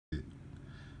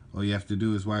All you have to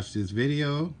do is watch this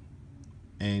video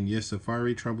and your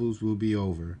Safari troubles will be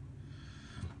over.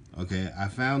 Okay, I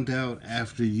found out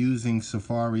after using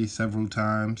Safari several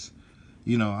times.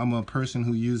 You know, I'm a person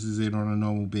who uses it on a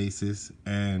normal basis,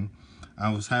 and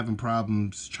I was having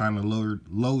problems trying to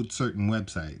load certain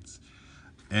websites.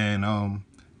 And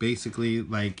basically,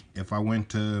 like if I went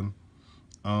to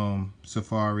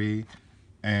Safari,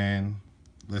 and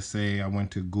let's say I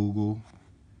went to Google,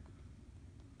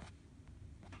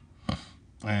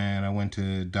 and I went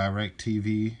to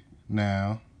DirecTV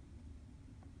now,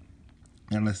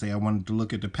 and let's say I wanted to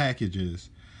look at the packages.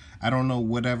 I don't know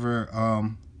what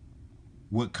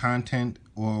content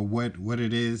or what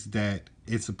it is that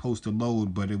it's supposed to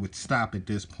load, but it would stop at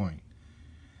this point.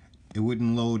 It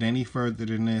wouldn't load any further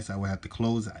than this. I would have to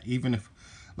close, even if,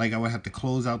 like, I would have to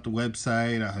close out the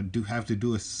website. I do have to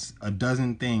do a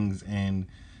dozen things, and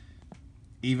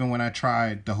even when I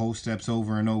tried the whole steps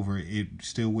over and over, it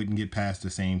still wouldn't get past the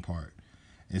same part.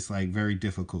 It's like very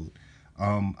difficult.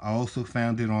 I also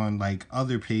found it on like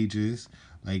other pages.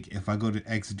 Like if I go to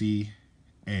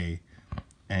XDA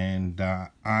and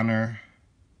Honor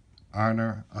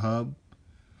Hub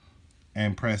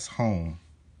and press home,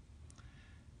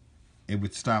 it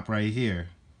would stop right here.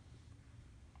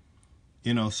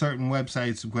 You know, certain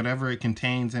websites, whatever it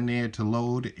contains in there to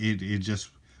load, it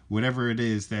just, whatever it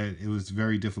is, that it was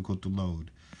very difficult to load.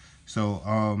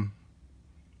 So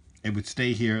it would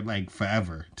stay here like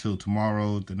forever till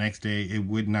tomorrow, the next day. It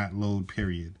would not load,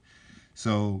 period.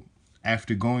 So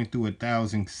after going through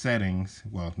 1,000 settings,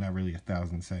 well, not really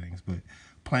 1,000 settings, but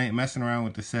messing around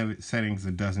with the settings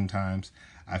a dozen times,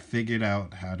 I figured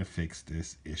out how to fix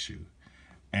this issue.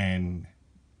 And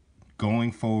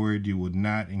going forward, you would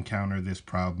not encounter this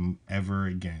problem ever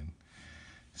again.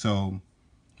 So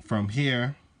from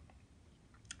here,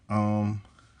 I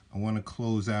want to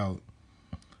close out.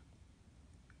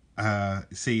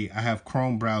 See, I have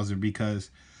Chrome browser because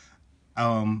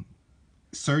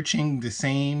searching the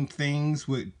same things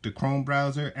with the Chrome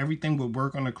browser, everything would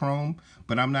work on the Chrome,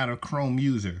 but I'm not a Chrome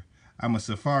user. I'm a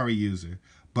Safari user.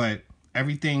 But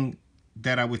everything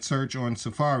that I would search on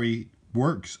Safari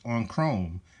works on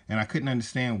Chrome, and I couldn't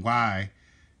understand why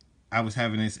I was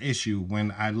having this issue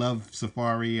when I love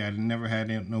Safari. I never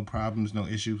had no problems, no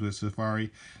issues with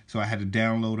Safari. So I had to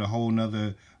download a whole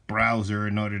nother browser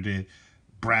in order to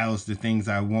browse the things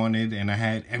I wanted, and I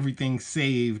had everything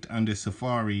saved under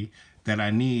Safari that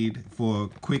I need for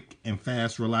quick and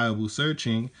fast, reliable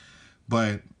searching.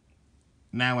 But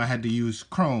now I had to use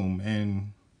Chrome,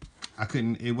 and I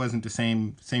couldn't. It wasn't the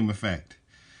same effect.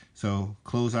 So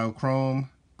close out Chrome,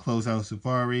 close out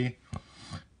Safari,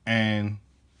 and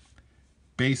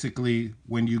basically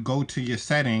when you go to your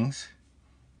settings,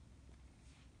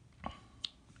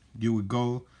 you would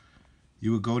go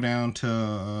down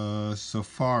to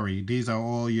Safari. These are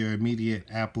all your immediate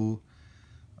Apple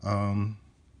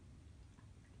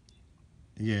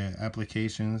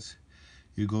applications.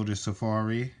 You go to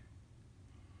Safari,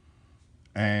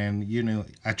 and you know,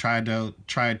 I tried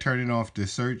turning off the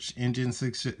search engine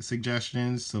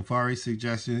suggestions, Safari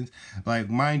suggestions. Like,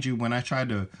 mind you, when I tried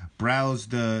to browse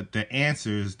the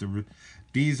answers,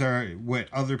 these are what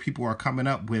other people are coming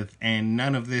up with, and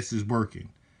none of this is working.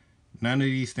 None of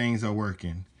these things are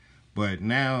working. But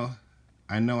now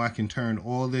I know I can turn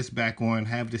all this back on,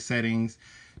 have the settings,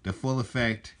 the full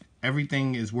effect.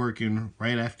 Everything is working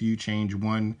right after you change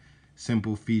one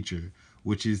simple feature,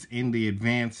 which is in the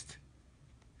advanced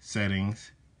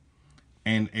settings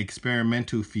and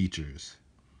experimental features.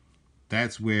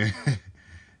 That's where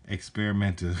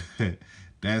experimental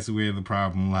that's where the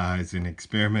problem lies, in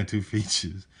experimental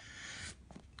features.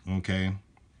 Okay,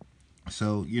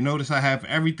 so you notice I have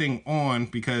everything on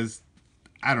because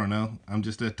I don't know, I'm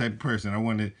just that type of person. I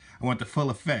want the full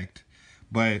effect,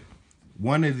 but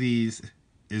one of these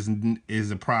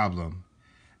is a problem.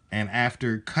 And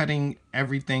after cutting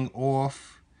everything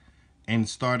off and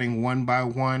starting one by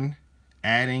one,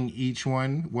 adding each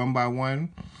one by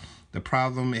one, the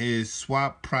problem is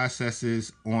swap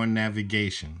processes on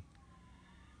navigation.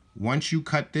 Once you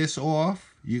cut this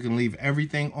off, you can leave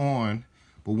everything on,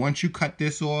 but once you cut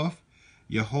this off,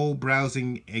 your whole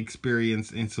browsing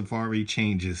experience in Safari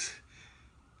changes.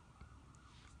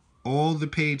 All the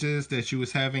pages that you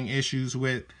was having issues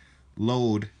with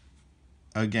load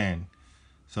again.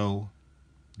 So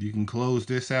you can close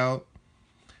this out.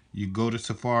 You go to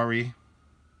Safari,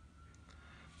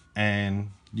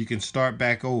 and you can start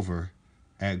back over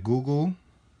at google.com.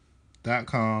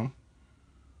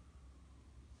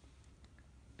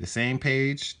 The same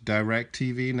page,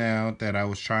 DirecTV Now, that I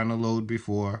was trying to load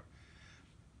before.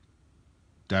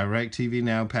 DirecTV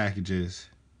Now packages.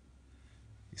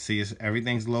 You see,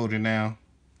 everything's loaded now.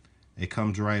 It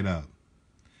comes right up.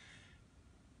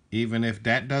 Even if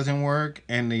that doesn't work,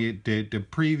 and the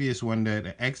previous one,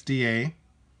 the XDA,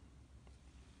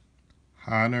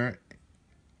 Honor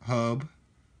Hub,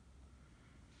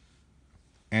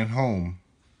 and Home,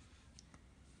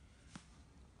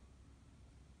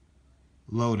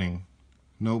 loading,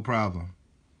 no problem.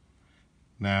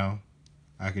 Now,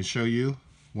 I can show you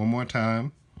one more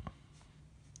time.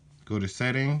 Go to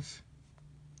Settings,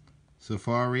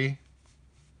 Safari,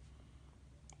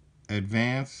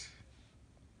 Advanced,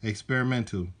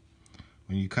 Experimental.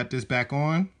 When you cut this back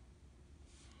on,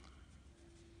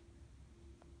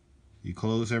 you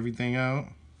close everything out.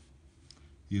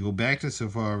 You go back to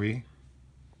Safari.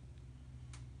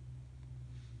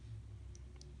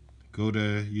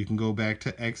 You can go back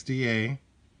to XDA,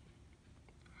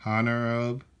 Honor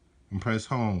Hub, and press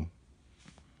Home.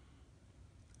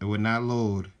 It would not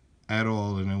load at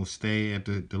all, and it will stay at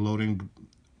the loading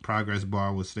progress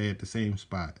bar will stay at the same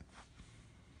spot.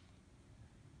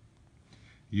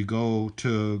 You go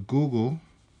to Google,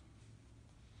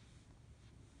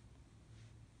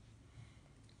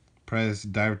 press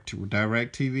Direct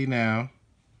TV Now,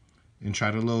 and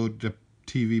try to load the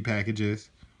TV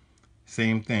packages.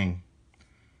 Same thing.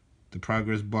 The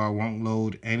progress bar won't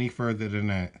load any further than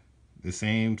that. The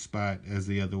same spot as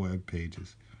the other web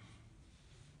pages.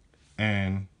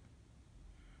 And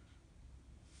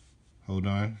hold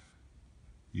on.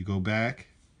 You go back.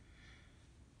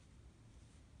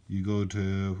 You go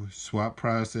to swap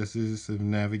processes of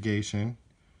navigation.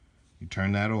 You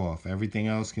turn that off. Everything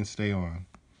else can stay on.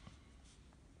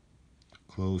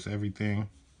 Close everything.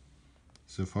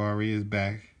 Safari is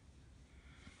back.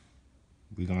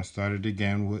 We're going to start it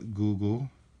again with Google.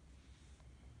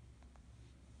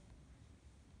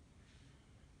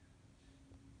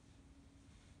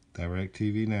 Direct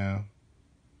TV Now.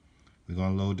 We're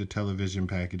going to load the television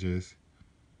packages.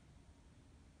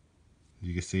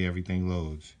 You can see everything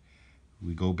loads.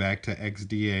 We go back to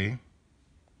XDA,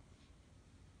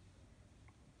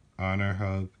 Honor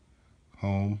Hub,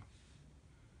 Home,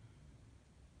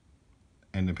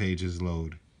 and the pages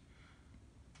load.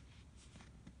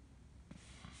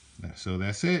 So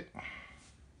that's it.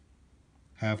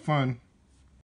 Have fun.